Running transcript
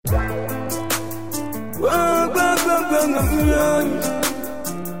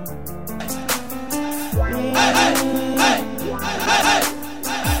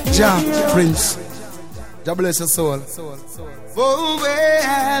Jah Prince, Jah bless your soul.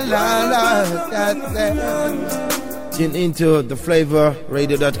 Tune into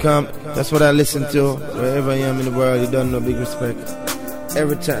theflavorradio.com. That's what I listen to wherever I am in the world. You don't know, big respect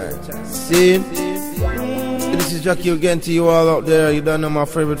every time. See, this is Jackie again to you all out there. You don't know my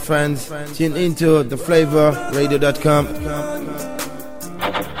favorite fans. Tune into theflavorradio.com.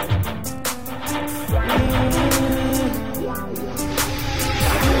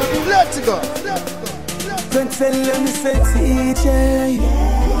 Let's go. Don't tell them it's a teacher.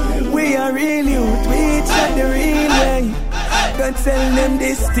 We are real youth, we chat the real way. Don't tell them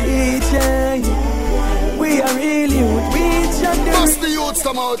this teacher. We are real youth, we chat the real way. Bust the youths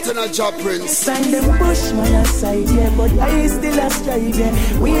come out in a Jah Prince. Sign them Bushman aside, yeah, but I still a strive,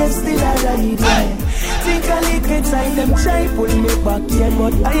 yeah. We are still a ride, yeah. Think a little time, them try pull me back, yeah,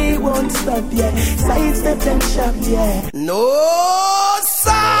 but I won't stop, yeah. Sidestep them shop, yeah. No,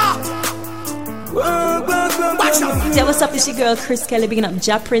 sir! Yeah, what's up? It's your girl Chris Kelly, bigging up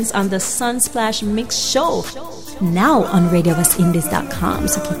Jah Prince on the Sunsplash Mix Show. Now on RadioWestIndies.com.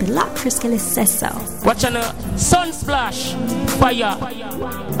 So keep it locked. Chris Kelly says so. Watch on a Sunsplash Fire.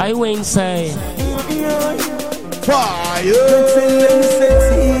 I win say Fire.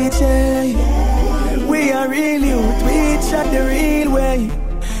 We are real youth, we chat the real way.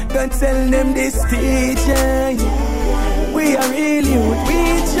 Don't tell them this teacher. We are real youth,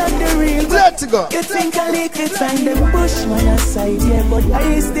 we chat the real way. Let's go. You think a little time, them Bushman aside, yeah, but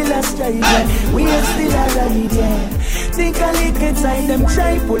I still a strive, yeah. We are still a ride, yeah. Think a little time, them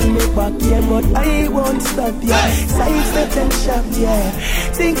try pull me back, yeah, but I won't stop, yeah. Sidestep them shop, yeah.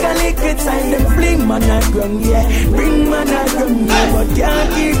 Think a little time, them fling man a ground, yeah. Bring man a ground, yeah, but can't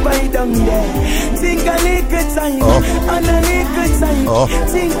keep I down, yeah. Think a little time, and a little time.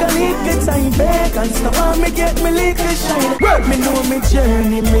 Think a little time, back and stop me get me little shine. Me know me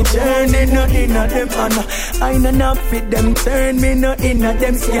journey, nothing of them honor. I know not fit them turn, me no in a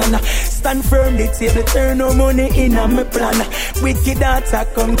them scanner. Stand firm, the table turn no money in a me plan. Wicked data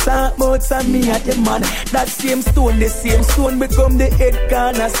come talk about some me at the man. That same stone, the same stone become the head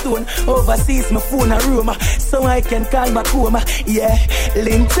cornerstone. Overseas my phone a room, so I can call back home. Yeah,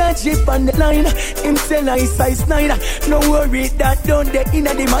 link touch it on the line. Him tell I size 9. No worry that don't they in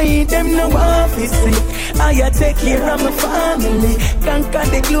the mind. Them no office. I take care of my family. Conquer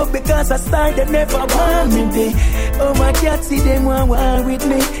the globe because I started never want me there. Oh my God, see them want war with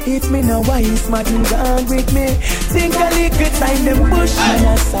me. If me no wise, madam gone with me. Think a little time, them Bushman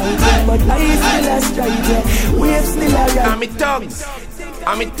aside, yeah, but I still a strive, yeah. We have still a ride.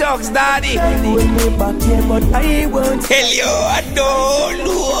 I'm in talks, daddy. Hold me back, yeah, but I won't tell you, I don't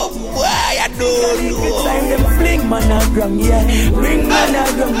know, boy, I don't know. Time them fling man a ground, yeah. Bring man a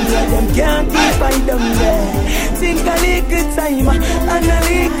ground, yeah. Them can't keep I down, yeah. Think a little time, and a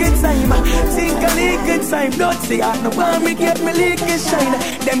little time. Think a little time, don't say I no want me get me little shine.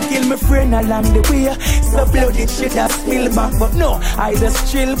 Them kill me friend along the way, so bloody shit that spill back. But no, I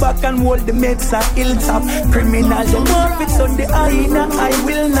just chill back and hold the meds at hilltop. Criminal, them want it on the eye, I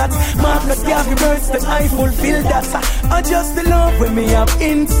will not. Mark not carry words that I fulfill that. I just the love when me have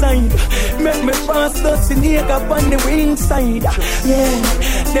inside. Make me pass thoughts in here up on the wing side. Yeah,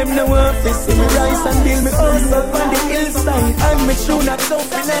 them no want to see me rise and build me house up on the hillside. And me true not so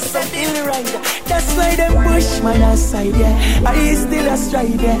finesse and ill ride. That's why them Bushman aside, yeah. I still a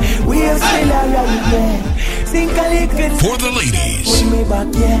stride, yeah. We are still a ride, yeah. Think a little for the ladies. Pull me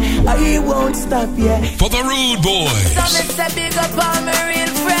back, yeah. I won't stop, yeah. For the rude boys. So me say big up all my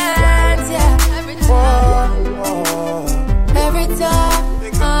real friends, yeah. Every time.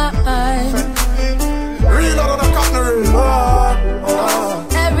 Real out of the cotton.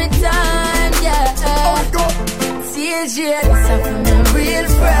 Every time, yeah. CJ, this is for my real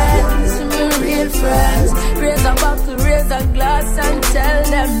friends. Raise a buckle, raise a glass and tell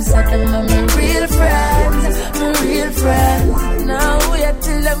them that I'm my real friends. Now wait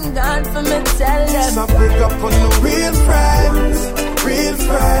till I'm gone for me tell them. So pick up on the real friends.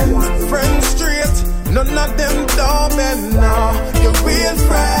 Friends straight. None of them doorbell now. Your real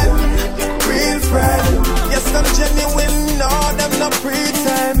friend. Yes, I'm genuine. No, them not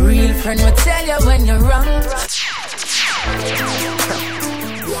pretend. Real friend will tell you when you're wrong.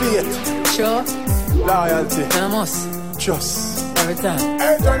 Faith. Sure. Loyalty. Vamos. Trust. Every time.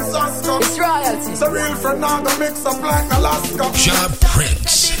 It's royalty. So real friend now gonna mix up like Alaska. Jah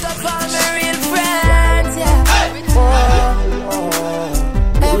Prince. Big up all my real friends, yeah.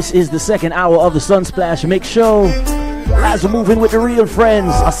 This is the second hour of the Sunsplash Mix Show. As we're moving with the real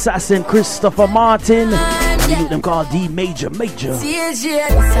friends, Assassin Christopher Martin, and you them called D Major. TJ,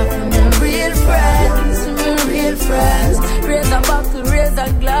 my real friends, my real friends. Raise a buckle, raise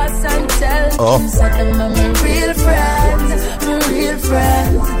a glass and tell them that I'm my real friends, my real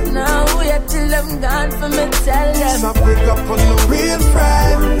friends. Now wait till I'm gone for me tell them. So pick up on the real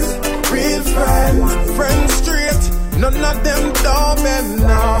friends, friends straight. None of them doorbell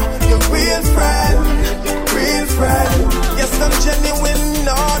now. Your real friend. Yes, I'm genuine,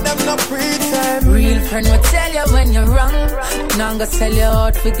 no, them not pretend. Real friend will tell you when you're wrong. Now I'm gonna sell you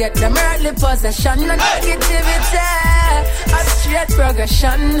out, forget them earthly possession. No negativity, a straight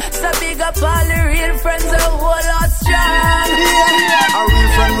progression. So big up all the real friends, a whole lot strong. A real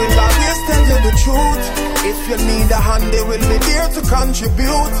friend will always tell you the truth. If you need a hand, they will be there to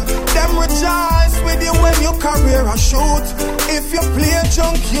contribute. Them rejoice with you when your career a shoot. If you play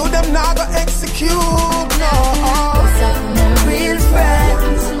junk, you them not go execute. No. My real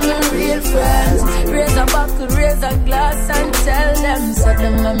friends. Raise a buckle, raise a glass and tell them. So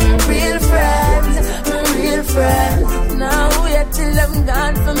them are my real friends. Now wait till I'm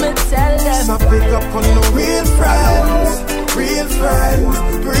gone for me tell them. So pick up on the real friends,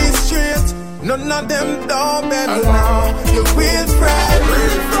 breathe straight. None of them doorbell now. Your real friend.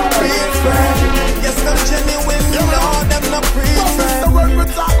 Yes, I'm genuine, you know them not pretend. So when we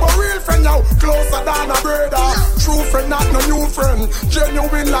talk about real friend now, closer than a brother. True friend, not no new friend.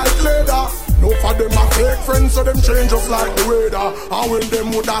 Genuine like leather. No for them a fake friends, so them change just like the weather. And when them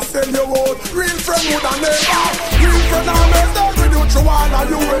woulda send you out, real friend woulda never. Real friend are made up with you, Joanna,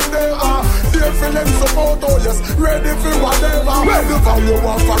 you will never. They feel them support, oh yes, ready for whatever. The value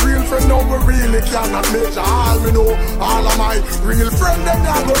of a real friend, now we really cannot measure. All we know, all of my real friends, them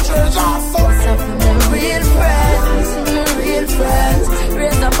not go change us. So real friends.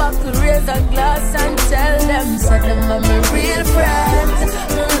 Raise a buckle, raise a glass and tell them. So them are my real friends.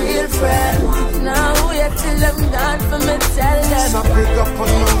 Now wait till I'm gone for me tell them. So pick up on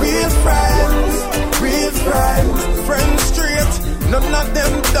the real friends, friends straight. None of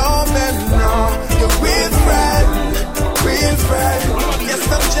them doorbell now. Your real friend. Yes,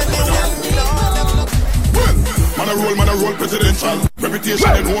 I'm genuine, no. Man a roll presidential. Reputation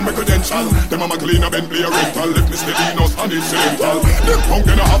and home a credential. Them a clean a Bentley a rental. Left me steady no stand incidental. Them punk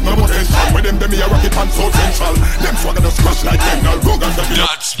they no have no potential. With them me a rocket and so central. Them swagger just crush like Kendall. Go guns the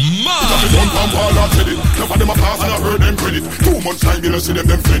That's mine. One pound all I said it. None of them a pass and I heard them credit. 2 months time you know see them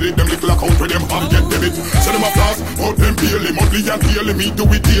fed it. Them little account with them half get debit. So them a pass out them daily. Monthly and daily me do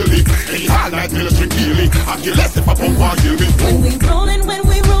it daily. Any all night me drink daily. I get less if I pump or kill me. When we rolling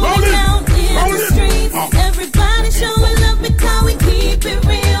out in the streets, everybody showing love because we keep it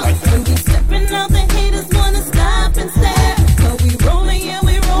real. When we stepping out, the haters wanna stop and stare. But we rolling, yeah,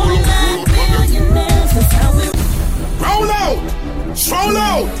 we rolling like billionaires. That's how we roll out.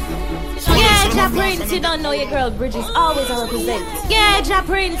 Yeah, Ja Prince, you don't know your girl Bridges always I represent. Yeah, Ja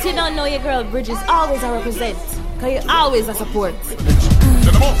Prince, you don't know your girl Bridges always I represent. Cause you always a support.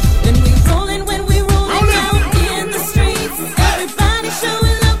 When we rolling out in the streets, everybody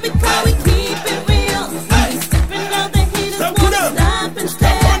showing love because we keep it real. When we stepping out, the haters wanna stop and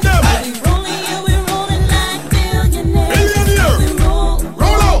stare. But we rolling, yeah, we rolling like billionaires. We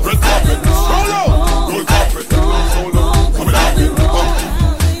roll out, red carpet, roll out, gold carpet, coming out,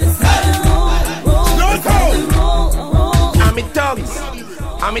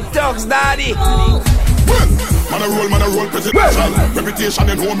 I'm in thugs, daddy. Man a roll presidential. Reputation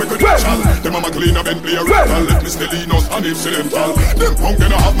and home a credential. Them a clean a Bentley a rental. Let me steady no stand incidental. Them punk they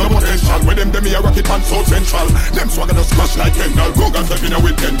no have no potential. With them me a rocket and so central. Them swagger just crush like Kendall. Go guns step in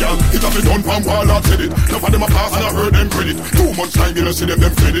with Kendall. It have been done from wall I said it. None of them a pass and I heard them credit. 2 months time you know see them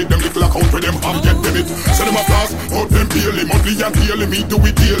fed it. Them little account with them half get debit. So them a pass out them daily. Monthly and daily me do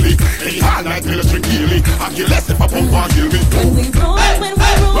it daily. Any all night me drink daily. I get less if I pump or kill me. when we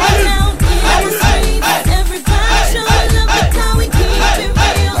rolling out in the streets, everybody showing love because we keep it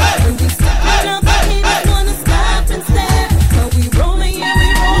real. When we stepping out, the haters wanna stop and stare. But we rolling, yeah, we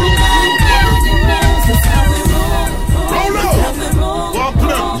rolling like billionaires. That's how we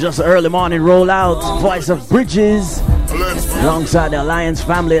roll. Just an early morning rollout. Voice of Bridges. Alongside the Alliance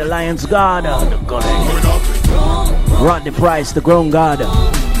family, Alliance God. Rod the Price, the grown God. And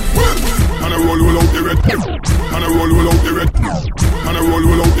I roll out the red. And I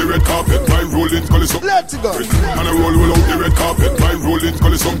roll out the red carpet. My rolling skull is up. Let's go. And I roll out the red carpet. My rolling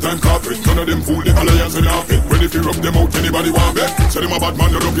skull is sometimes carpet. None of them fool the alliance and half it. When if you rub them out, anybody want bet. Say them a bad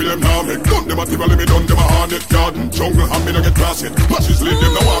man, you don't kill them now. Make done them a tip, let me done them a hornet. Garden, jungle, and me no get past it. Mashes leave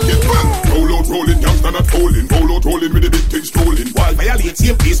them, no walk it. Roll out, rolling, youngster not holding. Roll out, rolling with the big thing strolling. While violate,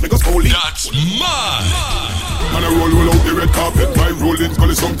 same place, make us holding. That's mine. And I roll out the red carpet. My rolling skull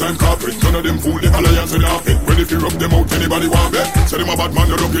is sometimes carpet. None of them fool the alliance and half it. When if you rub them out, anybody want bet. Say them a bad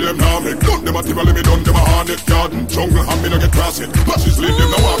man, you don't kill them now. Make done them a tip, let me done them a hornet. Garden, jungle, and me no get past it. Mashes leave them,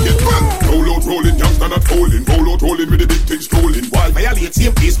 no walk it. Roll out, rolling, youngster not holding. Roll out, rolling with the big thing strolling. While violate,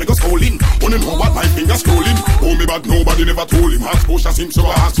 same place, make us holding. Wanna know what my finger scrolling. Oh me bad, nobody never told him. Ask Bush, him, so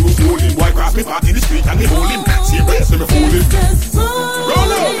I ask you fool him. Why cross me part in the street and me hold him? Same place, me fool him.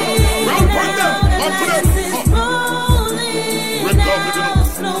 Roll out, roll point them, up to them. Red carpet, you know.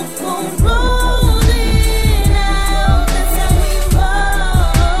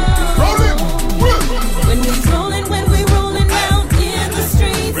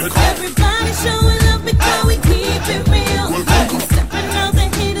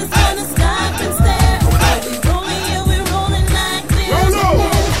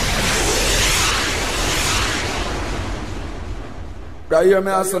 I hear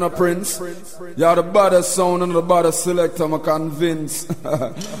me as on a prince. You're the baddest sound and the baddest selector, I'm convinced.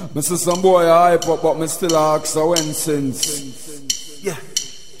 Me see some boy hype up, but me still ask her when since. Yeah,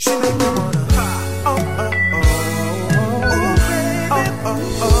 she make me wanna.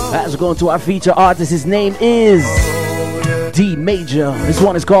 As we're going to our feature artist, his name is D Major. This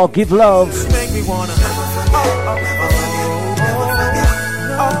one is called Give Love. Make me wanna.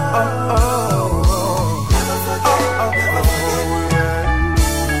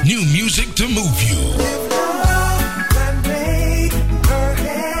 New music to move you.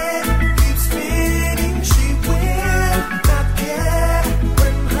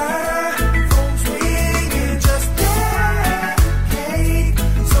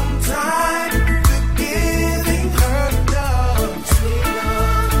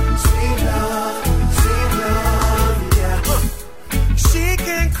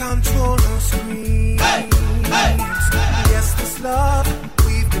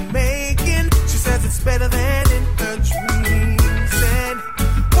 Better than in her dreams, and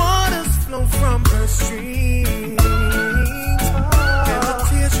waters flow from her streams, and the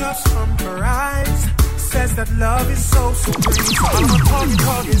teardrops from her eyes says that love is so supreme. So I'm a hug,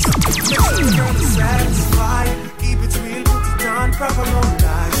 make sure the girl is satisfied. Keep it real, put it on, proper on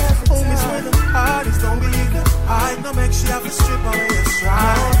lies. Homies when the heart is, don't believe the hype. No make she have to strip away her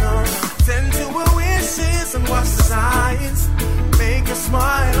stride. No. Tend to her wishes and watch the signs. Make her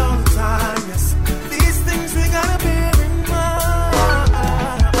smile all the time, yes. Things we gotta bear in mind.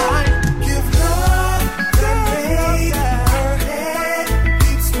 Give love that made her head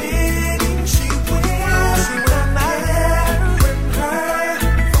keep spinning. She will not when her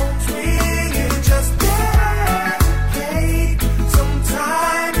phone's ringing. Just dedicate some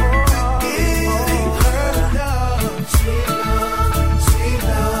time to giving her love. Sweet love, sweet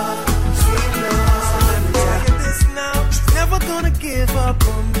love, sweet love. So let me tell you this now. She's never gonna give up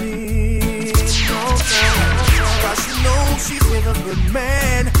on me. Cause you know she's with a good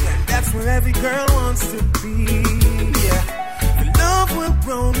man, and that's where every girl wants to be. Yeah, the love will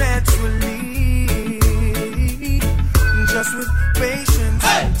grow naturally, just with patience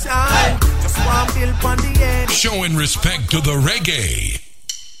and time. Just one build on the end. Showing respect to the reggae.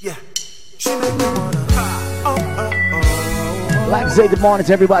 Yeah, she make me wanna. Like to say good morning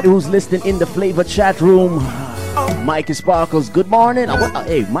to everybody who's listening in the Flavor chat room. Mikey Sparkles, good morning.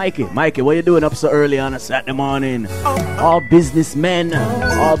 Hey, Mikey, what you doing up so early on a Saturday morning? All businessmen,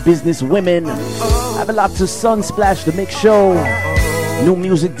 all business women. Have a lot to Sunsplash, the mix show. New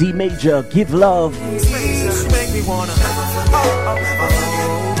music, D Major, Give Love. Make me wanna.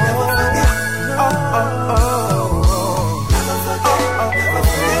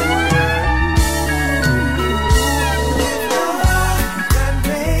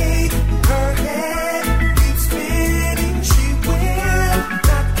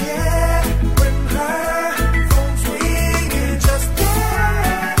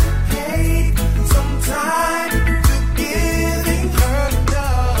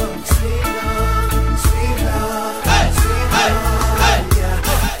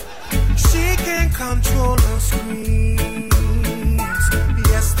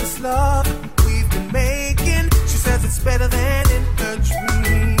 Better than in her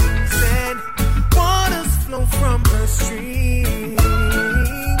dreams, and waters flow from her streams,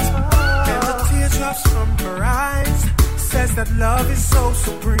 and the teardrops from her eyes says that that love is so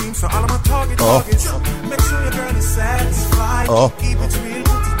supreme. So all of my target targets, make sure your girl is satisfied. Keep it real,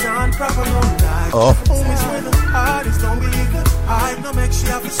 put it down, proper on life. Always where the heart is, don't believe the hype. No, make sure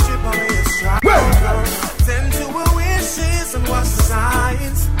you have to strip away your stride. Tend to her wishes and watch the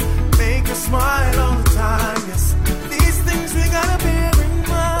signs. Make her smile all the time, yes. These things we gotta bear in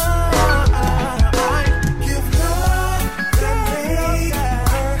mind. Give love, then make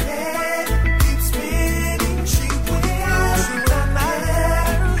her head keep spinning. She wins when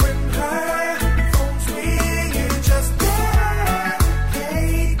her phone's ringing. Just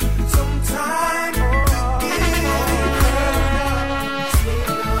dedicate some time to giving her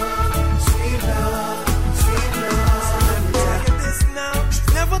sweet love, sweet love, sweet love. So let me tell you this now, she's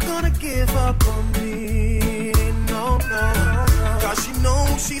never gonna give up on me. No, no, cause she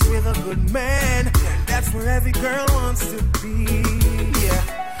knows she's with a good man. That's where every girl wants to be. Yeah,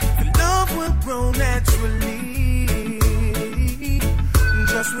 the love will grow naturally,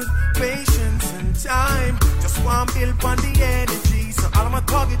 just with patience and time. Just one build on the energy. So all of my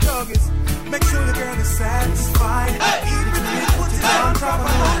targets, make sure the girl is satisfied. Even if you put it on top of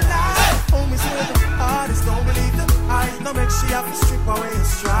my life. Homies where the heart is, don't believe the eyes. No, make sure you have to strip away your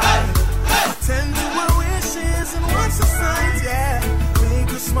stride. Attend to her wishes and watch the signs, yeah. Make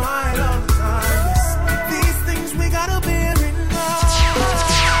her smile all the time, yes. These things we gotta bear in mind.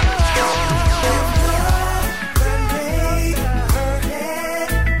 Give love, then make her head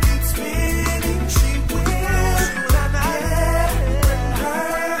keep spinning. She wins when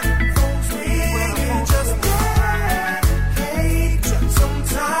her phone's ringing. Just dedicate some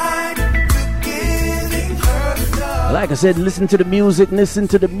time to giving her love. Like I said, listen to the music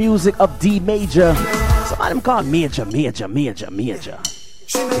of D Major. Some of them called Major.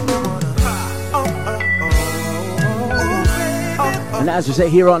 And as we say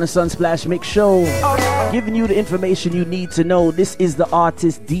here on the Sunsplash Mix Show, giving you the information you need to know. This is the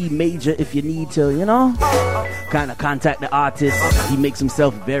artist D Major. If you need to, kind of contact the artist. He makes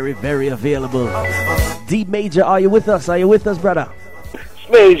himself very, very available. D Major, are you with us? Are you with us, brother?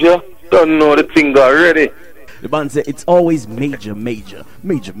 Major, don't know the thing already. The band said it's always major.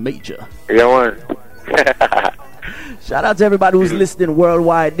 Yeah, man. Shout out to everybody who's listening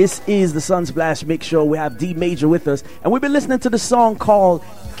worldwide. This is the Sunsplash Mix Show. We have D Major with us, and we've been listening to the song called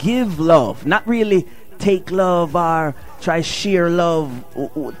Give Love. Not really take love or try share love.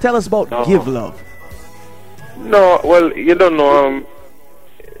 Tell us about Give Love. No, well, you don't know.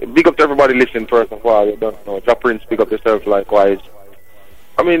 Big up to everybody listening, first of all. You don't know. Ja Prince, big up yourself likewise.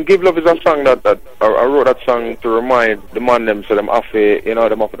 I mean, Give Love is a song that I wrote that song to remind the man them, so them have to, them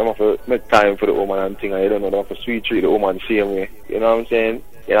have to make time for the woman and thing, and them have to sweet treat the woman same way. You know what I'm saying?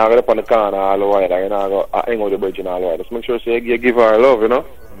 I go up on the corner all the while, I go hang out the bridge and all the while. Just make sure you give her love,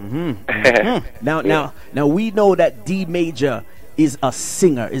 Now we know that D Major is a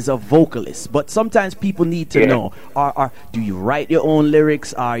singer, is a vocalist, but sometimes people need to know, do you write your own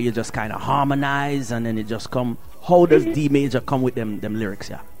lyrics, or you just kind of harmonize and then it just come? How does D Major come with them lyrics,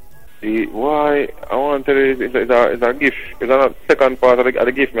 yeah? Why I want to tell you, it's a gift. It's a second part of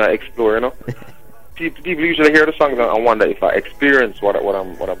the gift I explore, People usually hear the songs and wonder if I experience what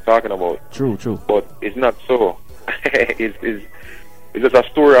I'm talking about. True. But it's not so. It's just a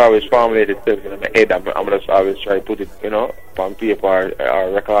story I always formulated itself in my head. I'm just always try to put it, on paper or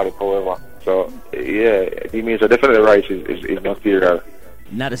record it, however. So yeah, D Major definitely right is material.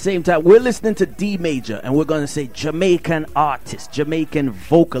 Now, at the same time, we're listening to D Major, and we're going to say Jamaican artist, Jamaican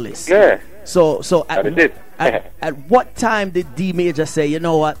vocalist. Yeah. So at what time did D Major say, you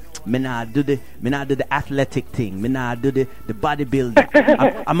know what? Me not do the athletic thing. Me not do the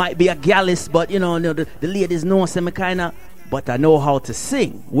bodybuilding. I might be a gallus, but the ladies know some kinda, but I know how to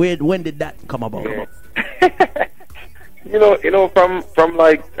sing. When did that come about? Yeah. From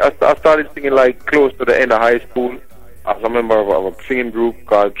like I started singing like close to the end of high school. As a member of a singing group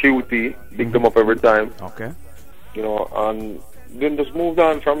called QT, big them up every time. Okay. And then just moved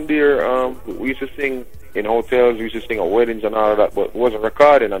on from there. We used to sing in hotels, we used to sing at weddings and all of that, but it wasn't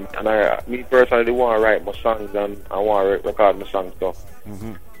recording. And me personally want to write my songs and I want to record my songs. So,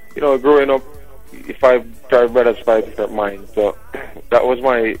 growing up, 5 brothers, 5 different minds. So that was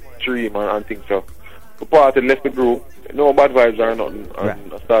my dream and things. So the party left the group, no bad vibes or nothing.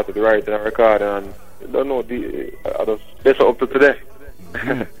 And I started writing and recording and don't know, that's up to today.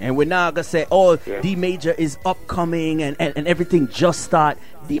 And we're now gonna say, D Major is upcoming and everything just start.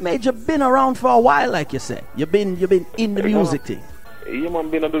 D Major been around for a while, like you said. You've been in the music thing. Yeah,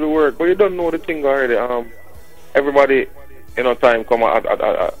 man, been under the work, but you don't know the thing already. Everybody, time come at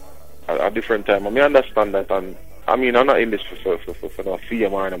a different time. I mean, I understand that, and I mean, I'm not in this for no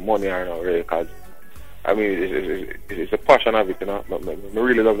fame or no money or no really, cause I mean, it's a passion of it, you know. I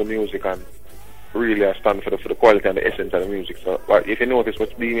really love the music and really I stand for the quality and the essence of the music. So if you notice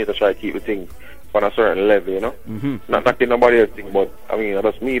what's being made to try to keep the thing on a certain level, you know. Not knocking nobody else thing, but I mean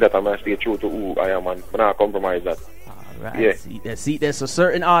that's me that I'm gonna stay true to who I am and not compromise that. Right. Yeah. See, there's a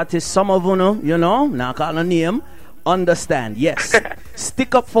certain artist, some of them, you know, not calling a name, understand. Yes.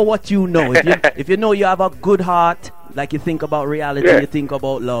 Stick up for what you know. If you know you have a good heart, like you think about reality, you think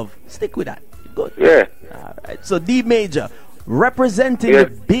about love, stick with that. Good. Yeah. All right. So D Major, representing the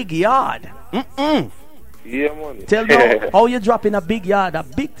big yard. Yeah, man. Tell me how you dropping a big yard, a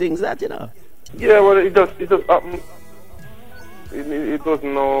big things that, you know. Yeah, well, it does happen. It was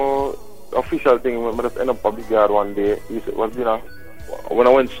no official thing. I just end up a big yard one day. It was, you know, when I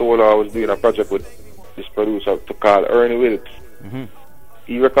went solo, I was doing a project with this producer to call Ernie Wilkes.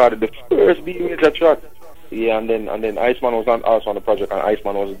 He recorded the first D Major track. Yeah, and then Iceman was also on the project, and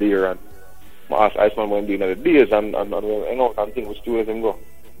Iceman was there, and I asked Iceman when doing the days, and we hang out and think was 2 years ago.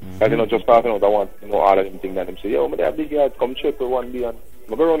 Because, you know, just starting out, I want, you know, all of them things, and them say, yo, they have big yard, come check with one day, and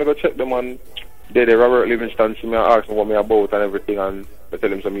I go around and go check them, and they Robert Livingston see me and ask me what me about and everything, and I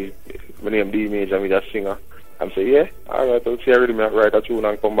tell him, so my name D Major, and me just singer. And say, yeah, alright, I'll see everything, write a tune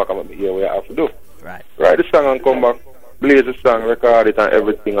and come back and hear what I have to do. Right. Write the song and come back, blaze the song, record it and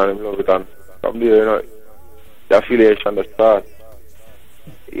everything, and I love it, and from there, you know, the affiliation, the start.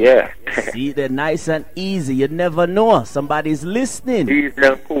 Yeah. See, they're nice and easy. You never know. Somebody's listening. Easy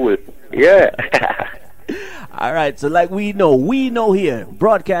and cool. Yeah. All right. So like we know here,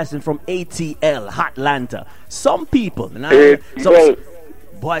 broadcasting from ATL, Atlanta. Some people,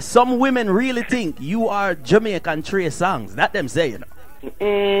 some women really think you are Jamaican Trey Songs. That them say, you know.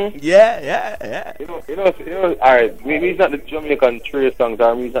 Yeah. You know. All right. Me's not the Jamaican Trey Songs,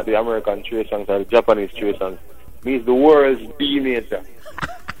 or me's not the American Trey Songs, or the Japanese Trey Songs. Me's the world's D Major.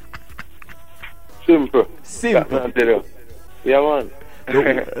 Simple. Yeah, man.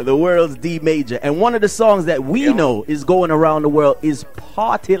 the world's D Major. And one of the songs that we know is going around the world is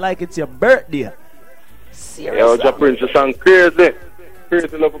Party Like It's Your Birthday. Serious. Yeah, Prince, the song crazy.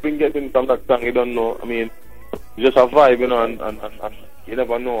 Crazy love have been getting from that song, you don't know. I mean, just a vibe, you know, and you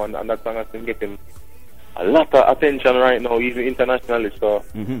never know. And that song has been getting a lot of attention right now, even internationally. So,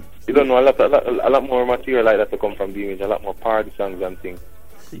 you don't know, a lot more material like that to come from D Major, a lot more party songs and things.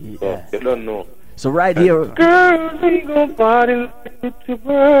 So, you don't know. So right here, girl, we gon' party like it's your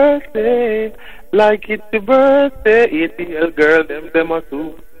birthday, like it's your birthday. ATL girl, them a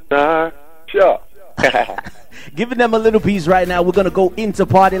superstar. Sure. Giving them a little piece right now. We're gonna go into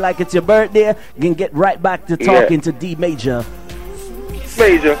Party Like It's Your Birthday. You can get right back to talking to D Major. Enjoy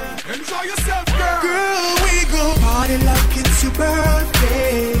yourself, girl. Girl, we gon' party like it's your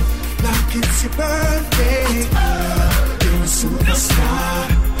birthday, like it's your birthday. You're a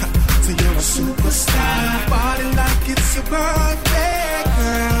superstar. So you're a superstar. Party like it's your birthday,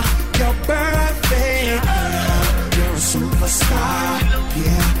 girl. Your birthday, girl. You're a superstar.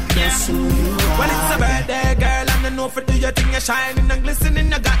 Yeah, that's who you are. Well, it's a birthday, girl, and I know for do your thing, you're shining and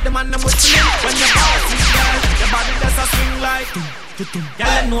glistening. You got them and I'm whistling. When you're party, girl, your body does a swing like. Girl,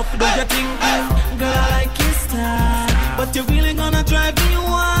 I know for do your thing, girl, I like your style, but you're really gonna drive me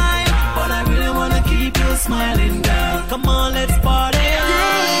wild. But I really wanna keep you smiling, girl. Come on, let's party.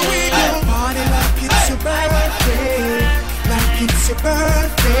 Girl, we gon' party like it's your birthday, like it's your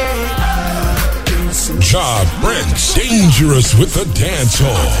birthday. Ja Prince, dangerous with the dance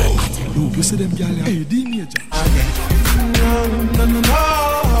hall. Yo, you see them gyal, hey, D Major.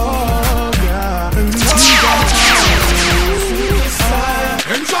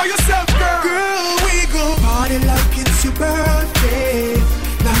 Enjoy yourself, girl. Girl, we gon' party like it's your birthday,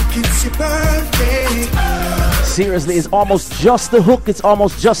 like it's your birthday. Seriously, it's almost just the hook. It's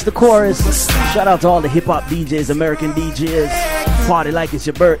almost just the chorus. Shout out to all the hip-hop DJs, American DJs. Party like it's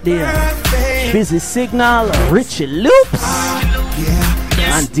your birthday. Busy Signal, Richie Loops,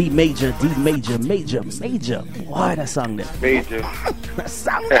 and D Major. Boy, that song there. Major. That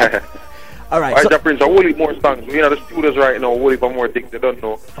song there. All right. So, Prince, I will heap more songs. You know, the studios right now, we'll heap more things they don't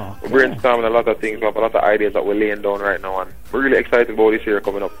know. We're brainstorming a lot of things. We have a lot of ideas that we're laying down right now, and we're really excited about this year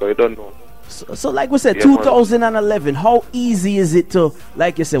coming up. So you don't know. So like we said, 2011, how easy is it to,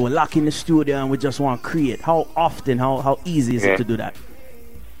 like you said, we're locked in the studio and we just want to create? How often, how easy is it to do that?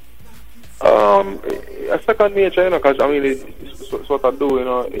 A second nature, you know, because I mean, it's what I do, you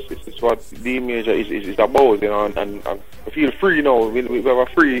know, it's what D Major is about, you know, and I feel free now. We have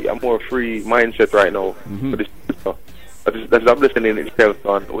a more free mindset right now. For this, so that's a blessing in itself.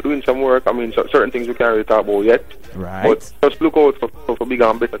 And we're doing some work. I mean, certain things we can't really talk about yet. Right. But just look out for bigger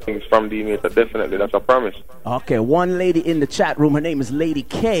and better things from D Major. Definitely, that's a promise. Okay, one lady in the chat room, her name is Lady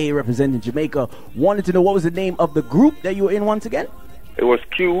K, representing Jamaica, wanted to know what was the name of the group that you were in once again? It was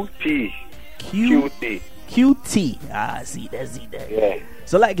QT. QT. QT. Ah, see that. Yeah.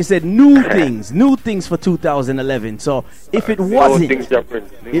 So like you said, new things for 2011. So if it wasn't,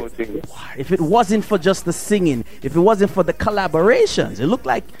 if it wasn't for just the singing, if it wasn't for the collaborations, it looked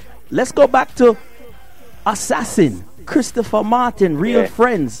like, let's go back to Assassin, Christopher Martin, Real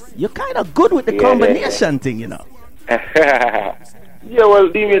Friends. You're kind of good with the combination thing, you know. Yeah, well,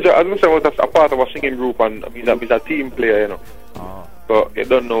 D Major, as I said, was a part of a singing group, and he's a team player, you know. So you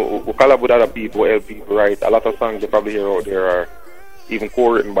don't know, we collab with other people, help people write. A lot of songs you probably hear out there are even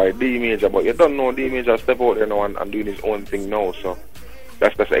co-written by D Major, but you don't know D Major step out there now and doing his own thing now. So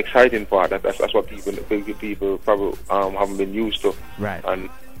that's the exciting part. That's what people probably haven't been used to. Right. And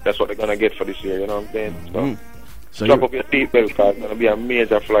that's what they're gonna get for this year. You know what I'm saying? So strap up your seatbelt, because it's gonna be a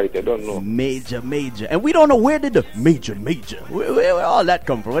major flight. You don't know. Major, and we don't know where did the major. Where all that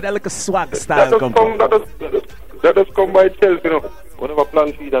come from? Where that like a swag style come from? That does come by itself, you know. Whenever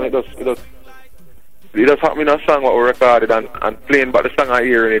plan feed and it does happen in a song what we recorded and playing, but the song I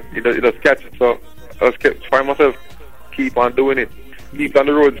hear in it does catch it. So I just find myself keep on doing it. Keep on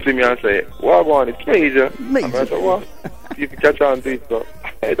the road, see me and say, "What one? It's major." And I say, "What?" You can catch on to it. So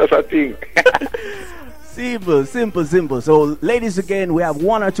that's a thing. Simple. So, ladies, again, we have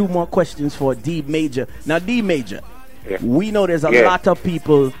one or two more questions for D Major. Now, D Major, we know there's a lot of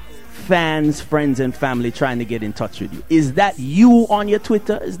people, fans, friends, and family trying to get in touch with you. Is that you on your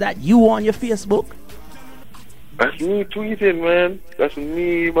Twitter? Is that you on your Facebook? That's me tweeting, man. That's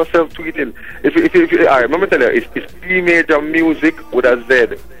me myself tweeting. If all right, let me tell you, it's D Major Music with a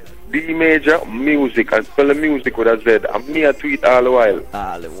Z. D Major Music, and spell the music with a Z. And me a tweet all the while.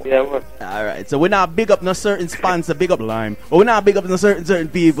 Yeah, man. All right, so we're not big up no certain sponsor, big up Lime. Or we're not big up no certain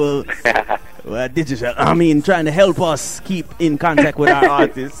people. Well, digital. I mean, trying to help us keep in contact with our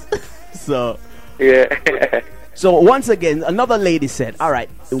artists. So yeah. So once again, another lady said, all right,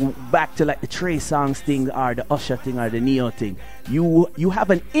 back to like the Trey Songz thing or the Usher thing or the Neo thing. You have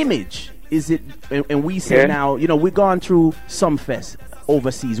an image. Is it, and we say now, you know, we've gone through some fest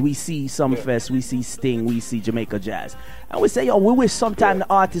overseas. We see some fest, we see Sting, we see Jamaica Jazz. And we say, yo, we wish sometime the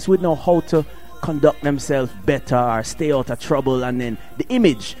artists would know how to conduct themselves better or stay out of trouble. And then the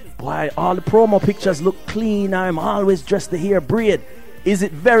image, boy, all the promo pictures look clean. I'm always dressed to hair braid. Is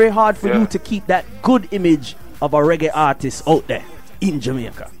it very hard for you to keep that good image of a reggae artist out there in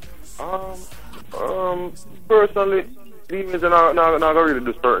Jamaica? Personally, even not really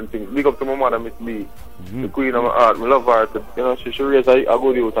do certain things. Big up to my mother, Miss B, the queen of my heart. I love her. You know, she raised a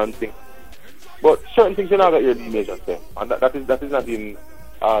good youth and thing. But certain things you not got your D Major say, and that is not even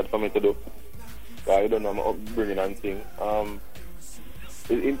hard for me to do. I don't know my upbringing and thing.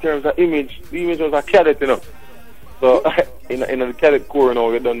 In terms of image, the image was a cadet, you know. So in the cadet corps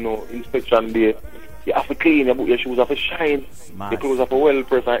now, you don't know inspection day. You have to clean, you put your shoes have to shine, your clothes have to well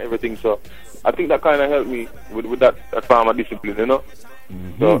press and everything. So I think that kind of helped me with that form of discipline, you know.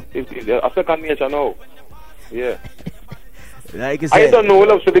 So it's a second nature now. Yeah. Like I said, I don't know, we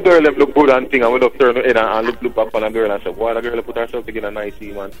love to the girl them look good and thing, and we love to turn head and look up on a girl and say, why the girl put herself together nice,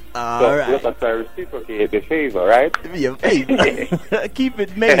 man. So we have to reciprocate the favor, right? Your favor. Keep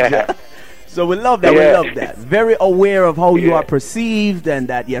it major. So we love that, we love that. Very aware of how you are perceived and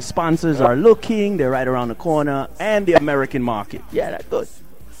that your sponsors are looking, they're right around the corner, and the American market. Yeah, that's good.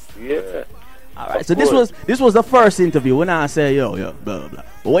 Yeah. Alright, so this was the first interview when I say, yo, blah, blah, blah.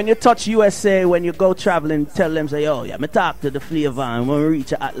 But when you touch USA, when you go traveling, tell them, say, yo, me talk to the Flavor, and when we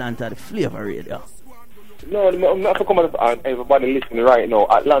reach Atlanta, the Flavor Radio. No, I'm not to come and everybody listening right now.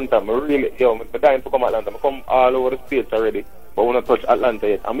 Atlanta, I'm dying to come Atlanta. I come all over the states already. But when I touch Atlanta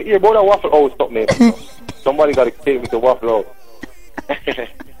yet, I'm here about a Waffle House stop me. Somebody got to take me to Waffle House.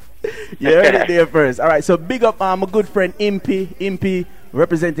 You heard it there first. All right, so big up my good friend Impy,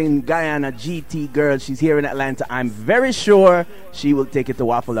 representing Guyana GT Girl. She's here in Atlanta. I'm very sure she will take it to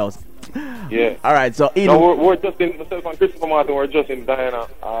Waffle House. Yeah. All right, so we're just in, myself and Christopher Martin, we're just in Guyana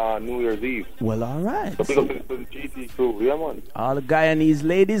New Year's Eve. Well, all right. So big up to the GT crew. Yeah, man. All the Guyanese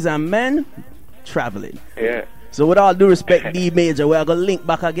ladies and men traveling. Yeah. So with all due respect, D Major, we are going to link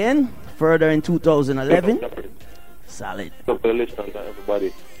back again further in 2011. Solid. Up to the listeners and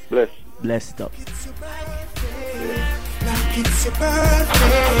everybody. Blessed up. It's your birthday.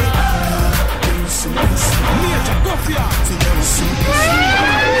 Major, go for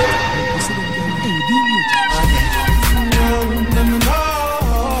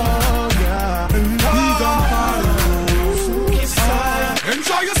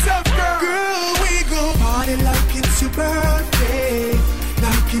birthday,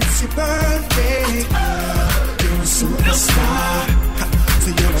 like it's your birthday. You're a superstar, so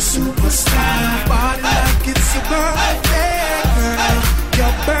you're a superstar. Party like it's your birthday, girl.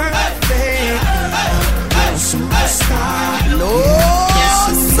 Your birthday, girl. You're a superstar.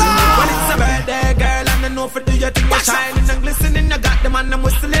 When it's a birthday, girl, and I know for do your thing, you're shining and glistening. You got them and I'm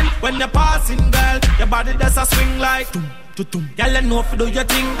whistling. When you're passing, girl, your body does a swing like girl, I know for do your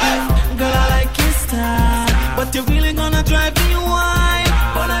thing. Girl, I like your style, but you're really gonna drive me wild.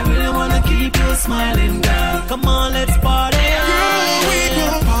 But I really wanna keep you smiling, girl. Come on, let's party. Girl, we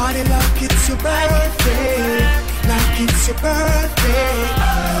gon' party like it's your birthday, like it's your birthday.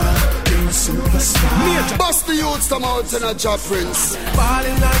 You're a superstar. Bust the youths come out in a job, Prince.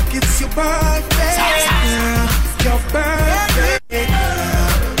 Party like it's your birthday, girl. Your birthday,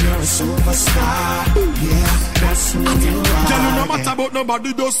 girl. You're a superstar. Yeah, that's who you are. Girl, no matter about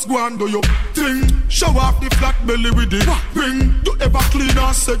nobody, just go and do your thing. Show off the flat belly with it. Ring, you ever clean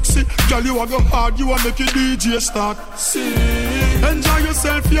and sexy. Girl, you a go hard, you a make your DJ start. See, enjoy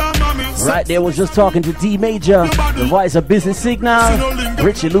yourself, yeah, mommy. Right there was just talking to D Major, the voice of Business Signal.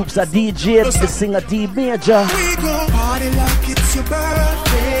 Richie Loops a DJ, the singer D Major. We gon' party like it's your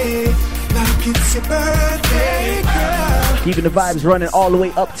birthday, like it's your birthday, girl. Keeping the vibes running all the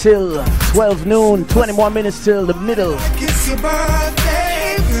way up till 12 noon, 20 more minutes till the middle Like it's your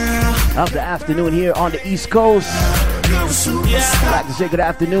birthday, girl. of the afternoon here on the East Coast. You're a superstar. I'd like to say good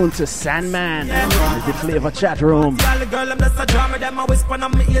afternoon to Sandman, the Flavor Chat Room. Girl, I'm just a drama, them a whisper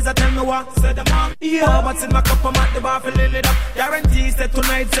on my ears, I tell me what. Say them on. Yeah, but in my cup, I'm at the bar, filling it up. Guarantee that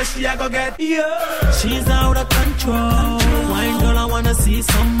tonight, say she a go get. Yeah, she's out of control. Wine girl, I wanna see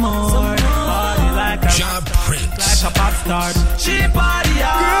some more. Party like a Job Prince. like a pop star. She party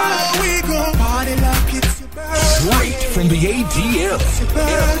hard. Girl, we gon' party like it's your birthday. Straight from the ATL. It's your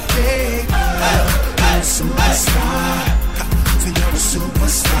birthday, girl. You're a superstar. So you're a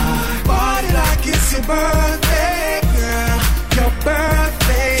superstar. Party like it's your birthday, girl. Your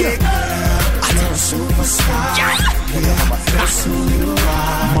birthday, girl. You're a superstar. Yeah, that's who you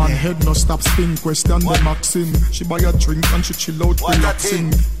are. Man head no stop spin, question the maxim. She buy a drink and she chill out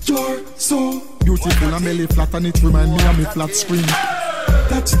relaxing. You're so beautiful and belly flat and it remind me of me flat screen.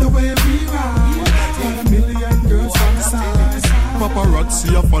 That's the way we ride. Got a million girls on the side.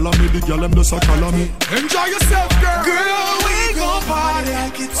 Paparazzi a follow me, the girl them just a call me. Enjoy yourself, girl. Girl, we gon' party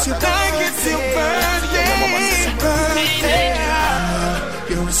like it's your birthday.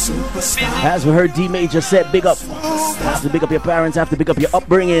 You're a superstar. As we heard D Major said, big up. Have to big up your parents, have to big up your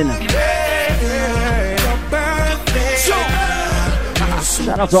upbringing.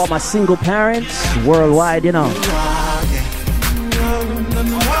 Shout out to all my single parents worldwide, you know.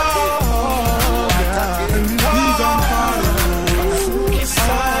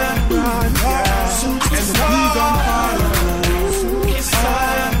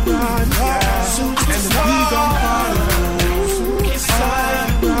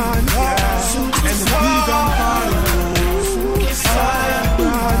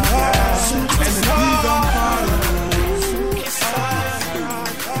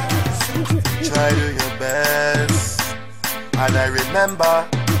 And I remember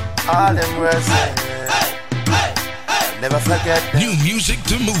all them words. Never forget them. New music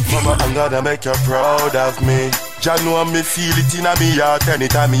to move you. Mama, I'm gonna make you proud of me. Jah know me feel it in a me heart.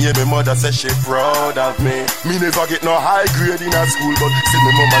 Anytime me hear me mother say she proud of me. Me never get no high grade in a school, but see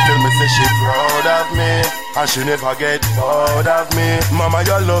me mama tell me say she proud of me. And she never get bored of me. Mama,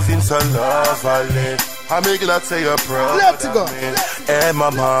 your loving so lovely. I make glad say you're proud. Let's go. Hey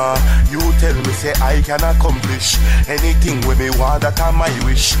mama, you tell me say I can accomplish anything when me want, that I my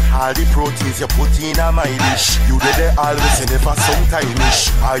wish. All the proteins you put in a my dish. You did it always and never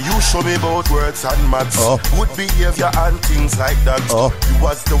sometimes. Are you show me about words and maths? Good behavior and things like that. You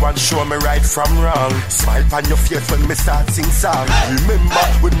was the one show me right from wrong. Smile on your face when me start sing song. Remember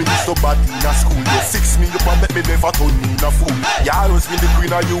when me used to bad in a school, you fix me up and make me never turn me in a fool. You always been the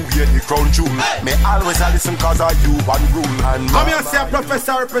queen and you wear the crown jewel. Me always I listen cause of you one rule. And I'm here to say a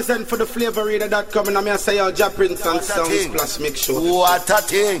professor represent for the flavorreader.com and I'm here to say your Job Prince and Sunsplash Mix Show. What a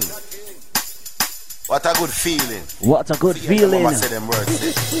thing. What a good feeling. What a good feeling. Mama say them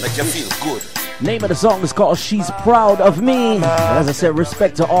words, make you feel good. Name of the song is called She's Proud of Me. As I said,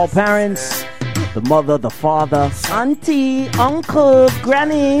 respect to all parents. The mother, the father, auntie, uncle,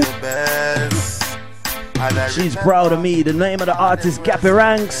 granny. She's proud of me. The name of the artist, Gappy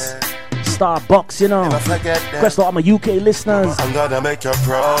Ranks. Starbucks, you know. Request to all my UK listeners. I'm gonna make you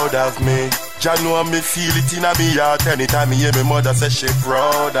proud of me. Jah know me feel it in a me heart. Anytime me hear me mother say she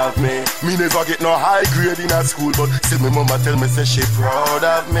proud of me. Me never get no high grade in a school, but see me mama tell me say she proud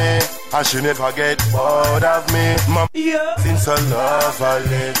of me. and she never get bored of me. Mama, since I love her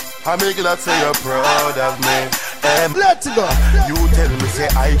live, I make glad say you're proud of me. Let's go. You tell me say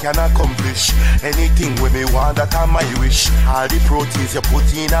I can accomplish anything when me want, that I my wish. All the proteins you put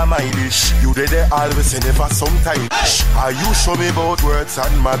in a my dish, you did it always and never sometime. Are you show me about words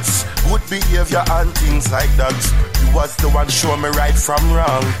and maths, good behavior and things like that? You was the one show me right from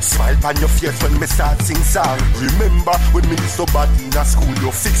wrong. Smile on your face when me start sing song. Remember when me so bad in a school,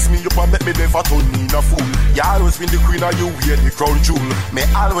 you fix me up and make me never turn in a fool. You always been the queen and you wear the crown jewel. Me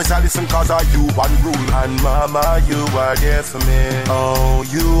always a listen cause of you one rule. And mama, you are there for me. Oh,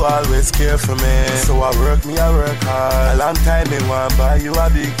 you always care for me. So I work hard. A long time me want buy you a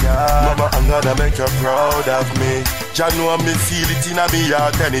big car. Mama, I'm gonna make you proud of me. Jah know me feel it in a me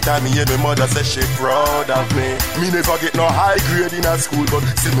heart. Anytime me hear my mother say she proud of me. Me never get no high grade in a school, but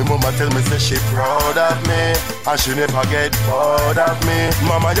see me mama tell me say she proud of me. And she never get bored of me.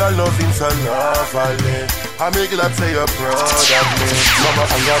 Mama, your loving so lovely. I make glad say you're proud of me. Mama,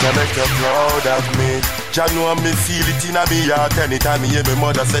 I'm gonna make you proud of me. Jah know me feel it in a me heart. Anytime me hear my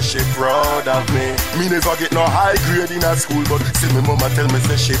mother say she proud of me. Me never get no high grade in a school, but see me mama tell me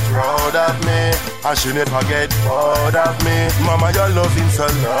say she proud of me. And she never get bored of me. Mama, your loving so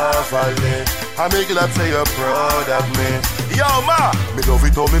lovely. I make glad say you're proud of me. Yo ma, me love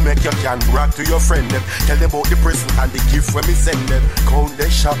it how me make you can brag to your friend them. Tell them about the present and the gift when me send them.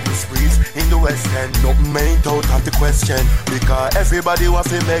 Countless shopping sprees in the West End. Nothing made out of the question, because everybody wants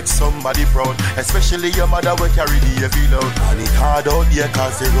to make somebody proud, especially your mother will carry the heavy load. And it hard out here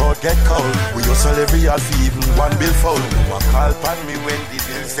cause the road get cold. We hustle every half even one bill fold. No one call upon me when the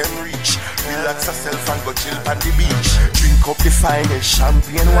bills them reach. Relax yourself and go chill on the beach. Drink up the finest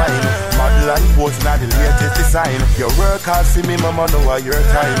champagne wine. Model and pose now the latest design. You work hard for me, mama, know your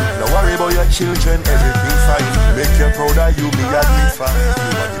time. Don't worry about your children, everything fine. Make you proud of you, me and me fine.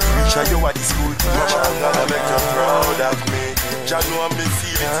 You are the preacher, you are the school teacher. I'm gonna make you proud of me. Jah know me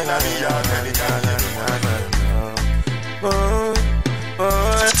feel it in me heart anytime.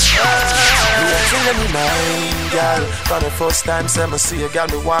 Telling me mine, girl. For the first time, say me see a girl,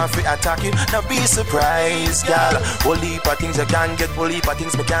 me want to attack you. Now be surprised, girl. Whole heap of things you can get, whole heap of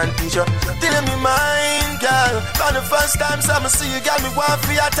things me can't teach you. Telling me mine, girl. For the first time, say me see a girl, me want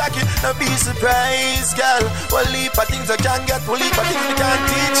to attack you. Now be surprised, girl. Whole heap of things you can get, whole heap of things me can't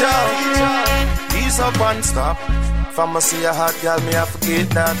teach you. Ease up and stop. If I see a hot girl, me I forget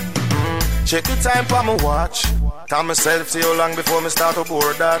that. Check the time for my watch. Tell myself see how long before me start to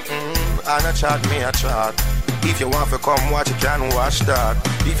board that. And a chat, me a chat. If you want to come watch, you can watch that.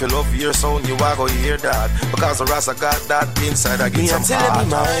 If you love your sound, you are gonna hear that. Because the Rasta got that inside, I get some heart. Me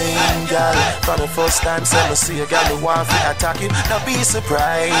mine, girl. For the first time, say me see a girl, me want to attack you. Now be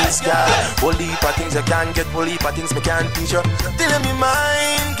surprised, girl. Whole heap of things you can get, whole heap of things me can't teach you. Telling me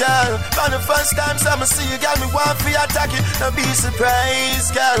mine, girl. For the first time, say me see a girl, me want to attack you. Now be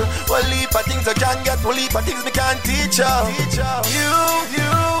surprised, girl. Whole heap of things you can get, whole heap of things me can't teach you. You.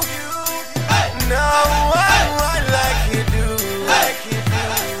 No one like you do,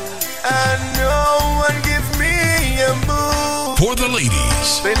 and no one give me a move. For the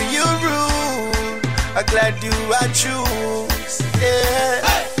ladies, baby, you rude. I'm glad you I choose. Yeah.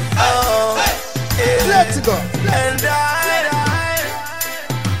 Oh, yeah. Let's go. And I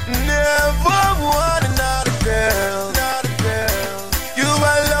never want another girl. You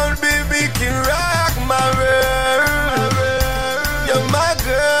alone, baby, can rock my world. You're my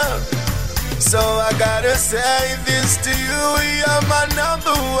girl. So I gotta say this to you, you're my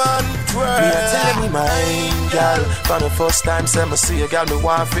number one friend. Me telling me mine, girl. For the first time, say me see a girl, me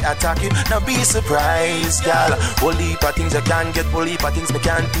want to attack you. Now be surprised, girl. Whole heap of things you can get, whole heap of things me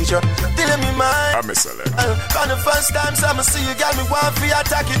can't teach you. Telling me mine. I'm a select. For the first time, say me see a girl, me want to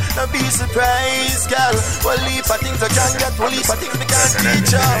attack you. Now be surprised, girl. Whole heap of things you can get, whole heap of things me can't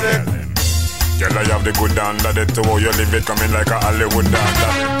teach you. Girl, I have the good and the to how you live it coming like a Hollywood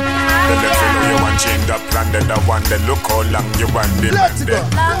dancer. The left you know you want change that plan, then the one that look how long you want the man there.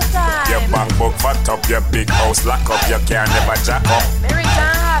 Your bank book fat up, your big house lock up, you can never jack up.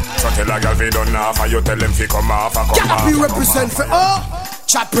 So tell a girl we don't laugh, and you tell them fi come off, come off. We represent for all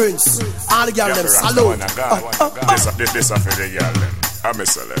Chat Prince, all the girls them salute. This a for the girl them. I'm a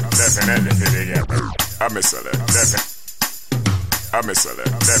select, definitely for the girl. I'm a select,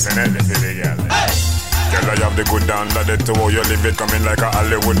 definitely for the girl. Girl, I have the good and the to how you live it coming like a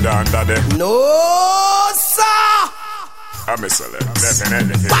Hollywood and daddy. No, sir. I'm a select,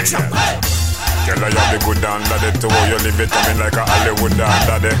 definitely for the girl. Girl, I have the good and the to how you live it coming like a Hollywood and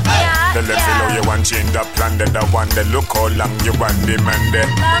daddy. Tell them feel how you want change the plan, the one that look how long you want the man there.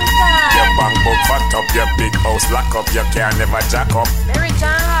 Your bank book fat up, your big house lock up, you can never jack up.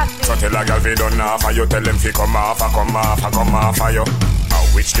 So tell a girl fi done off, and you tell them fi come off, for you.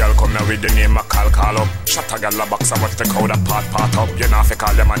 Which girl come here with the name of call up? Shut a girl a box and watch the crowd a part up. You know fi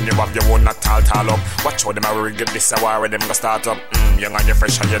call them and you have your own not tall up. Watch how them a rig this a war where them go start up. Young and you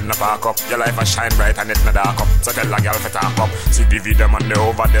fresh and you no park up. Your life a shine bright and it no dark up. So tell a girl fi talk up. See the video man the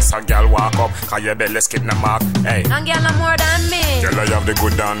over there so girl walk up. Cause your belly skip no mark. Hey. And girl no more than me. Girl I have the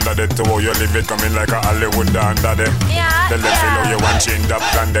good and daddy too. You live it coming like a Hollywood and daddy. Yeah. Tell them feel you want change up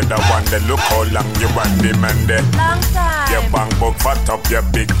and the one they look how long you want demand it. Long time. Your bank book fat up, your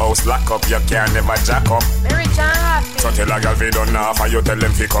big house lock up, you can never jack up. Very rich and happy. So tell a girl fi done off, and you tell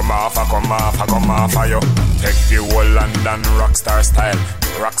them fi come off, for you. Take the whole London rockstar style.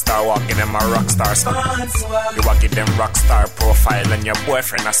 Rockstar walking them a rockstar style. You walk give them rockstar profile, and your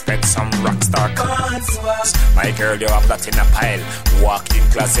boyfriend has spent some rockstar cards. My girl, you have that in a pile. Walk in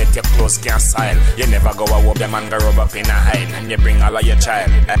closet, your clothes can't style. You never go out with them and go rub up in a hide. And you bring all of your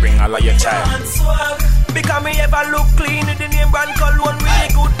child, Because me ever look clean with the name brand cologne with a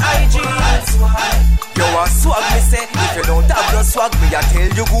good hygiene. You a swag, me say. If you don't have no swag, me a tell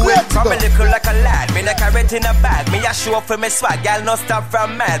you go in. From a little like a lad, me like a rent in a bag. Me a show up for me swag, y'all no stop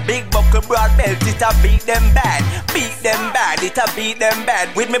from mad. Big buckle, broad belt, it a beat them bad. Beat them bad, it a beat them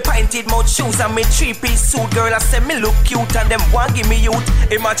bad. With me pointed mouth shoes and me 3-piece suit. Girl, I say me look cute and them want give me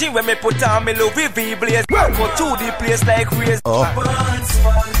youth. Imagine when me put on me Louis V blaze. Go to the place like race.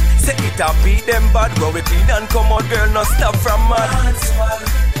 Say it a beat them bad. Go we clean and come out, girl, no stop from mad.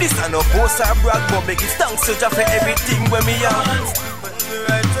 This a no boss or brag, but make it thanks to Jah for everything when me have.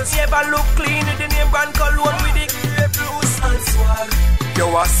 You ever look clean with the name brand cologne with the grape loose and swag. You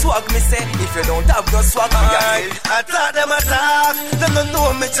a swag, me say. If you don't have no swag, I thought them attack. Them don't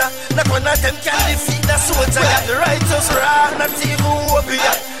know me, Jah. Not one of them can defeat the soldier. Got the righteous wrath, not even hope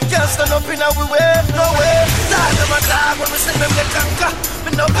ya. Can't stand up in our way, no way. Thought them attack when we see them get conquer.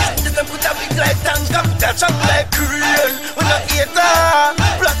 Me no business them put a big like tanker. That chung like green, we not hater.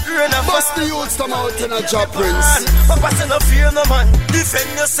 Black green and bust the youths come out in a job, Prince. Papa say no fear no man. Defend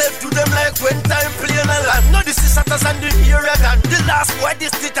yourself to them like when time play in a land. No this is Satas and the area gun. The last boy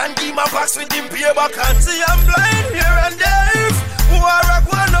this it and give my box with him pay back and see I'm blind here and there. Who are a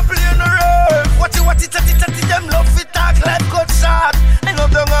going up play in the road? What it them love it talk like good shot. I know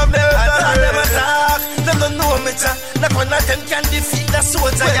them have never done them attack. Them don't know me, Jah. Not one of them can defeat the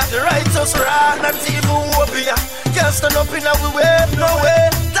soldier. Got the righteous wrath, not even hope ya. Can't stand up in our way, no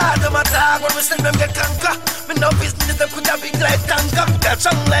way. Thought them attack when we send them get conquer. Me no business them could have big like tanker. That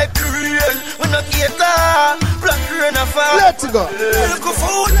chung like green, we not hater. Black green and fall. Let's go. Look a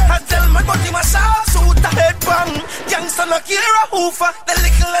fool, I tell my body my sharp suit a head bang. Gangsta no care a hoofer. The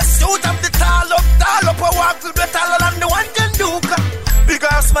littlest suit of the tall up. I walk with the taller than the one can do. Big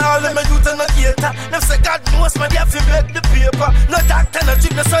or small, them a youth and no cater. Them say God knows me, they have to make the paper. No doctor, no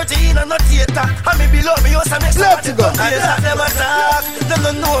gym, no surgeon, no theater. And me below me, house and make somebody come here. I them attack, them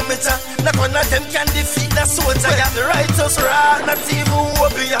don't know me, Jah. Not one of them can defeat the soldier. Got the righteous wrath, not even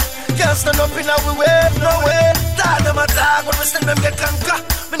hope ya. Can't stand up in our way, no way. Thought them attack, when we send them get conquer.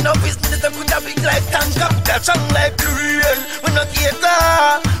 Me no business, them could have big like tanker. That chung like green, we no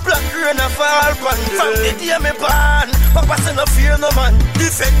cater. Black green and fall pan. From the day me born, Papa say no fear no man.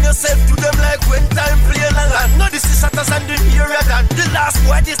 Defend yourself to them like when time play in a land. No this is Satas and the area gun. The last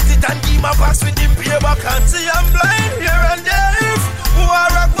boy this it and give my box with him pay back and see I'm blind here and there. Who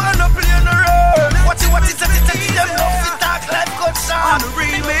are a going up play in the road? What it them love it talk like good shot. On the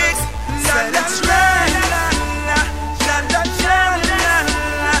remix, London Shine, London Shine,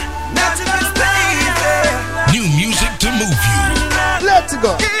 nothing is baby. New music to move you. Let's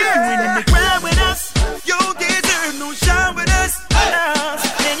go. When in the crowd with us, you deserve no shine with us.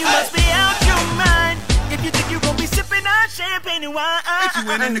 Then you must be out your mind if you think you gon' be sipping on champagne and wine. If you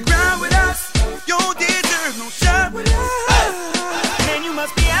went in the ground with us, you deserve no shine with us. Then you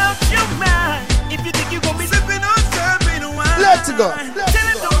must be out your mind if you think you gon' be sipping on champagne and wine. Let's go. Tell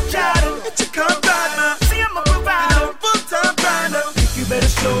him don't try to let you come by. See I'm a provider, full-time grinder. If you better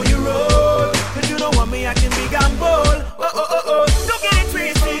slow your roll, 'cause you don't want me acting big and bold. Don't get it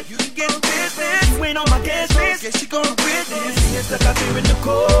twisted, you can get business. You ain't on my guest list, guess she gon' witness. It's like I'm here in the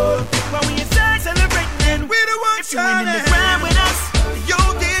cold, while we inside celebrating. We the ones if you ain't in the grind with us, you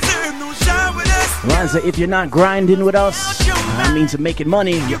deserve no shine with us. Lanza, if you're not grinding with us, that means you're making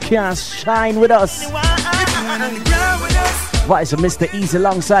money. You can't shine with us. Vice of Mr. Easy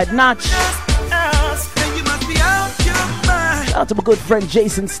alongside Notch. Shout out to my good friend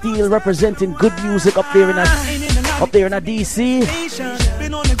Jason Steele representing good music up there in a DC.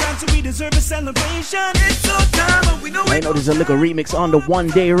 I know there's a little remix on the One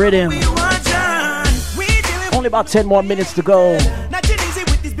Day Rhythm. Only about 10 more minutes to go.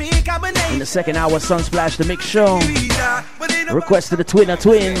 In the second hour, Sunsplash the Mix Show. Request to the Twinner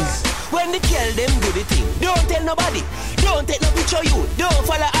Twins. When the girl them do the thing, don't tell nobody. Don't take no picture you, don't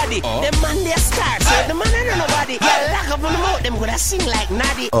follow Addy. Them man they start, so the man I know nobody. Yeah, lock up on the mouth, them gonna sing like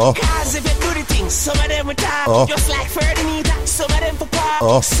Naddy. Cause if you do the thing, some of them will talk. Just like Ferdinita, some of them for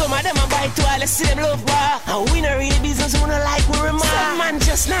pop. Some of them I buy to all, see them love bar. And we no real business, we no like we remark. Some man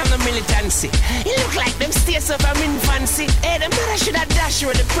just now no militancy. It look like them states of a infancy. Hey, them mother should have dashed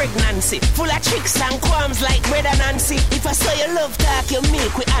with the pregnancy. Full of tricks and qualms like bread and Nancy. If I saw your love talk, you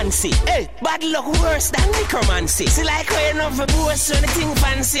make with Ansi. Hey, bad luck worse than necromancy. See like how you know for boss when the thing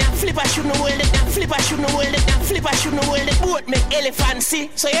fancy. And flip I shouldn't hold it, and flip I shouldn't hold it, and flip I shouldn't hold it. Both make elephancy.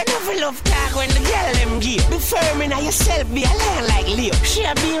 So you never love talk when the girl them give. Be firm in yourself, be a lion like Leo. She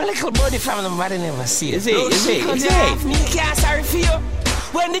a be a little body from the body never see. Is it? Me can't sorry for you.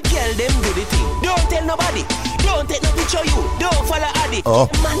 When the girl them do the thing, don't tell nobody. Don't take no picture you, don't follow Addy.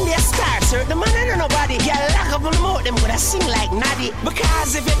 Man they start, sir, the man I know nobody. Girl lock up on the mouth, them gonna sing like Naddy.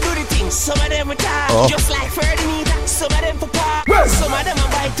 Because if you do the thing, some of them will talk. Just like Ferdinita, some of them for pop. Some of them I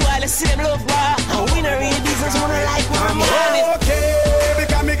buy to all, see them love bar. And we no real business, we no like one man. Okay,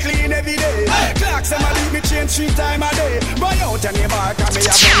 because me clean every day. Clocks and my leave me change 3 times a day. Boy out and me back and me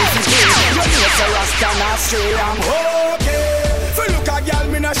have money to pay. You know say Rasta not stray, I'm okay. If you look at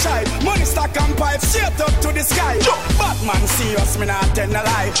girl, me not shy. Money stack and pipe straight up to the sky. Batman serious, me not tell no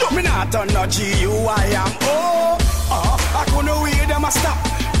lie. Me not turn no GUI, I'm I couldn't wait them a stop.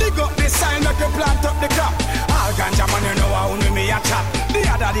 Dig up the sign, make you plant up the crop. All ganja man, you know how me a chat. The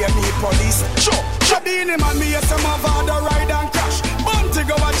other day me police Shadini man, me yes, some of the ride and crash. Bunty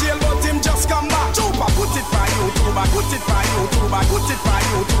go a jail, but him just come back. Chupa, put it by YouTube, put it by YouTube, put it by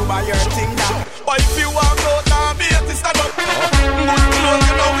YouTube, your thing down. But if you walk out now, be it stand up. Good clothes,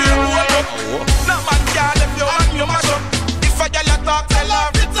 you know we're hold up. No man can't left you and you mash up. If a girl a talk, tell her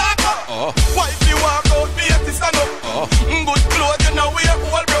it's talk up. Why if you walk out, be it stand up. Good clothes, you know we're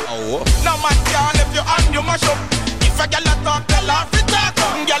hold up. No man can't left you and you mash up. If a girl a talk, tell her it's talk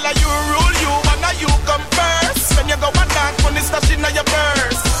up. Girl, you rule you, and you come first. When you go and dance, money stash in your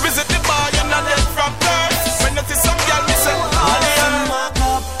purse. Visit the bar, you're not dead from thirst. When you see some girl, me say, my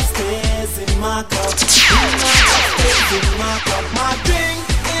cup stays in my cup. In my cup stays in my cup. My drink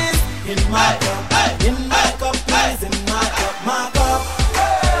is in my cup. In my cup stays in my cup. My cup.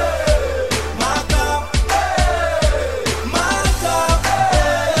 My cup. My cup.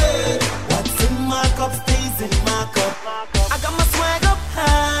 What's in my cup stays in my cup. I got my swag up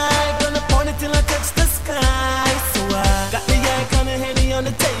high, gonna point it till I touch the sky. So I got the yank on the Henny on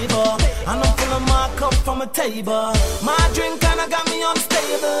the table, and I'm filling my cup from a table. My drink kinda got me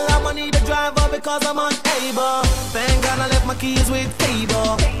unstable. I'ma need a driver because I'm unable. Thank God I left my keys with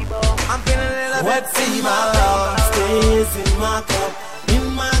Fable. I'm feeling a little bit fever. My cup stays in my cup. In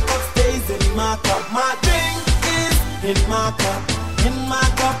my cup stays in my cup. My drink is in my cup. In my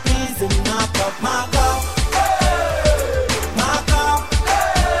cup is in my cup. My cup. My cup.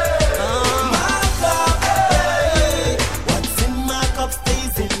 My cup. What's in my cup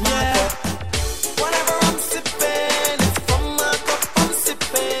stays in my cup. Whatever I'm sipping, it's from my cup I'm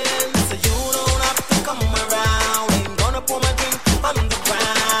sipping. So you don't have to come around. Ain't gonna pour my drink on the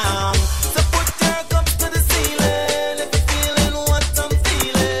ground. So put your cups to the ceiling if you're feeling what I'm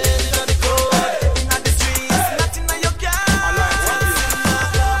feeling. You know the code, not the streets, nothing on your car. What's in my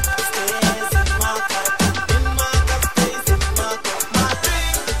cup stays in my cup. In my cup stays in my cup. My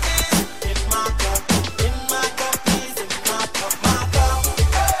drink is in my cup. In my cup is in my cup. My cup.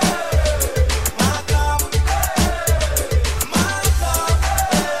 My cup.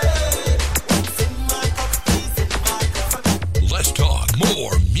 My cup. What's in my cup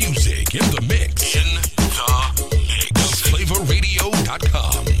stays in my cup. Let's talk more music in the mix. In the mix.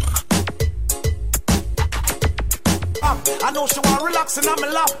 TheFlavorRadio.com. I know she want relaxing on my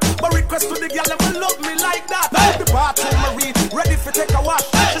lap, but request to the girl that will love me like that. The bathroom Marie, ready for take a wash.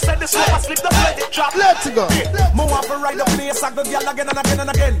 She said this one slip the plate trap. Let's go. More want to ride the place, I go girl again and again and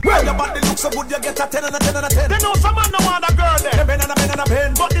again. When your body looks so good, you get a 10 and a 10 and a 10. They know some man no want a girl there. They bend and a bend and a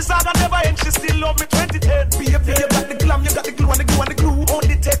bend, but this saga never end. She still love me 2010. Baby, you got the glam, you got the glue and the glue and the glue.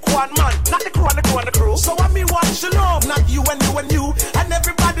 Only take one man, not the crew and the crew and the crew. So I me what she love, not you and you and you, and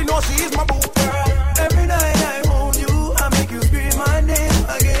everybody knows she is my boo. Every night I hold you, I make you scream my name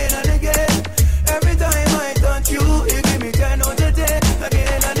again and again. Every time I touch you, you give me 10 out of 10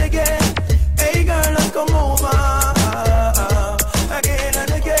 again and again. Hey girl, let's come over again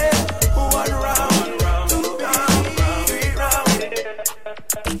and again. 1 round, 2 round, 3 round.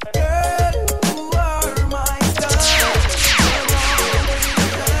 Girl, you are my star.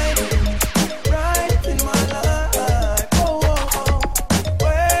 Right in my life. Oh, oh, oh.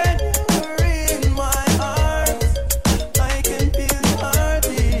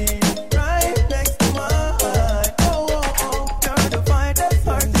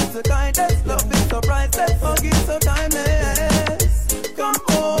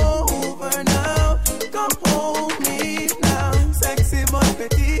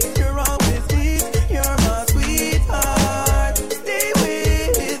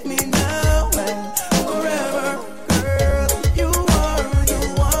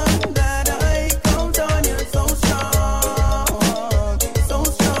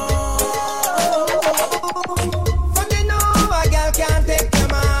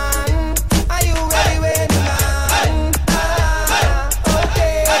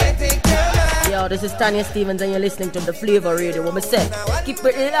 yo, this is Tanya Stevens and you're listening to The Flavor Radio. What me say? Keep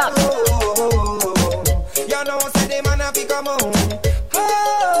it up. You know, say the man have to come home.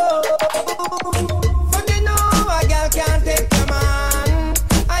 But you know a girl can't take your man.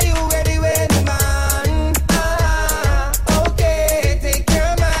 Are you ready with the man? Okay, take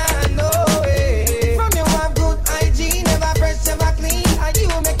your man, no way. From you have good hygiene, never fresh, never clean, and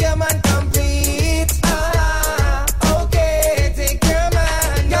you make your man complete. Okay, take your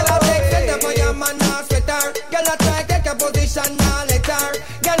man, no girl, take sweater for your man, not sweater. Girl, I try take a position, now let her.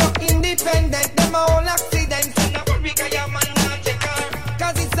 Girl, look independent, them all accidents.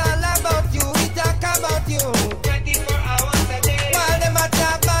 Cause it's all about you, we talk about you 24 hours a day. While them a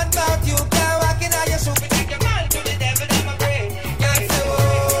talk bad about you, can't walk in on your shoe. We take your man to the devil, them a pray. Can't say,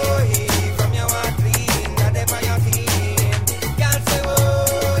 oh, he from your heart clean, got them on your team. Can't say,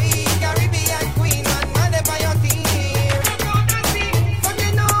 oh, he Caribbean queen, man them on your team. But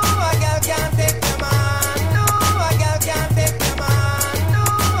you know a girl can't take your man. No, a girl can't take your man. No,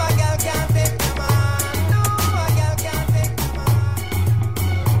 a girl can't take your man. No, a girl can't take your man.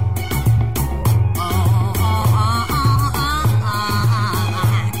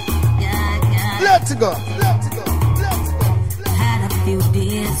 Let's go. Had a few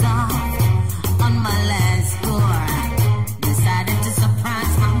days off on my last tour. Decided to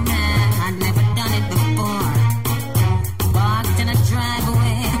surprise my man. I'd never done it before. Walked in a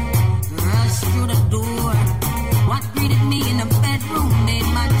driveway, rushed through the door. What greeted me in the bedroom made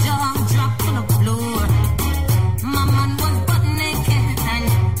my jaw drop to the floor. My man was butt naked and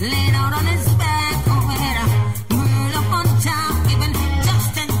laid out on his back. Oh, had a girl up on top, even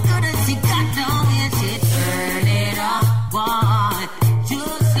just as good as he got down. Yes, she turned it up, boy,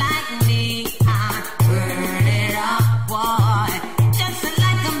 just like me. I turned it up, boy, just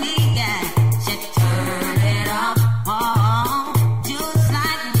like me. Yeah, she turned it up, boy, just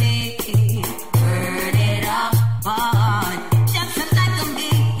like me. Turned it up, boy, just like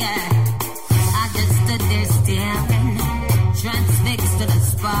me. Yeah, I just stood there staring, transfixed to the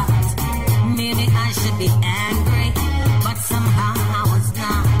spot. Maybe I should be angry, but somehow I was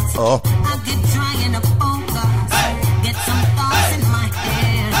not. I keep trying to focus, get some thoughts in my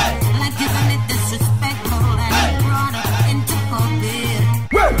head. Like isn't it disrespectful that he brought up into forbid?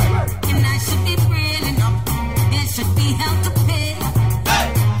 And I should be reeling up, it should be held to pay.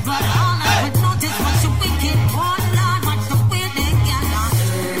 But all I would notice was your wicked, oh Lord, watch the way they got on.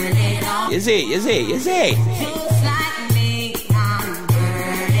 Turn it up. You see.